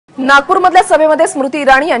नागपूरमधल्या सभेमध्ये स्मृती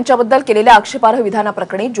इराणी यांच्याबद्दल केलेल्या आक्षेपार्ह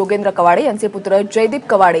विधानाप्रकरणी जोगेंद्र कवाडे यांचे पुत्र जयदीप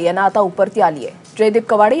कवाडे यांना आता उपरती आली आहे। जयदीप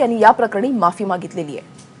कवाडे यांनी या प्रकरणी माफी मागितलेली आहे।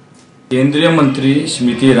 केंद्रीय मंत्री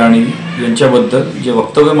स्मृती इराणी यांच्याबद्दल जे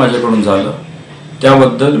वक्तव्य माझ्याकडून झालं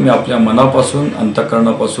त्याबद्दल मी आपल्या मनापासून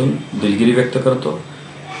अंतःकरणापासून दिलगिरी व्यक्त करतो।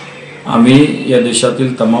 आम्ही या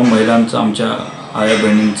देशातील तमाम महिलांचा, आमच्या आया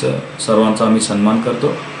बहिणींचा, सर्वांचा आम्ही सन्मान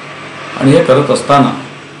करतो आणि हे करत असताना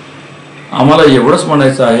आम्हाला एवढंच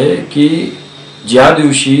म्हणायचं आहे की ज्या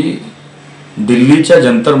दिवशी दिल्लीच्या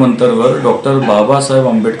जंतर मंतरवर डॉक्टर बाबासाहेब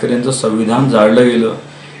आंबेडकर यांचं संविधान जाळलं गेलं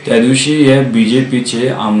त्या दिवशी हे बीजेपीचे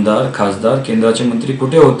आमदार, खासदार, केंद्राचे मंत्री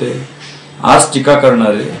कुठे होते? आज टीका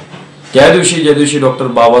करणारे त्या दिवशी, ज्या दिवशी डॉक्टर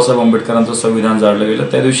बाबासाहेब आंबेडकरांचं संविधान जाळलं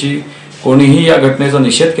गेलं त्या दिवशी कोणीही या घटनेचा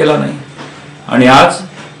निषेध केला नाही। आणि आज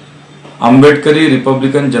आंबेडकरी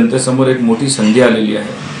रिपब्लिकन जनतेसमोर एक मोठी संधी आलेली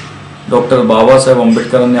आहे। डॉक्टर बाबासाहेब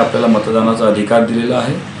आंबेडकरांनी आपल्याला मतदानाचा अधिकार दिलेला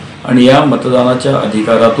आहे आणि या मतदानाच्या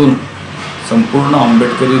अधिकारातून संपूर्ण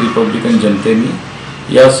आंबेडकरी रिपब्लिकन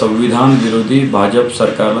जनतेने या संविधान विरोधी भाजप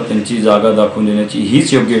सरकारला त्यांची जागा दाखवून देण्याची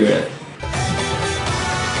हीच योग्य वेळ आहे।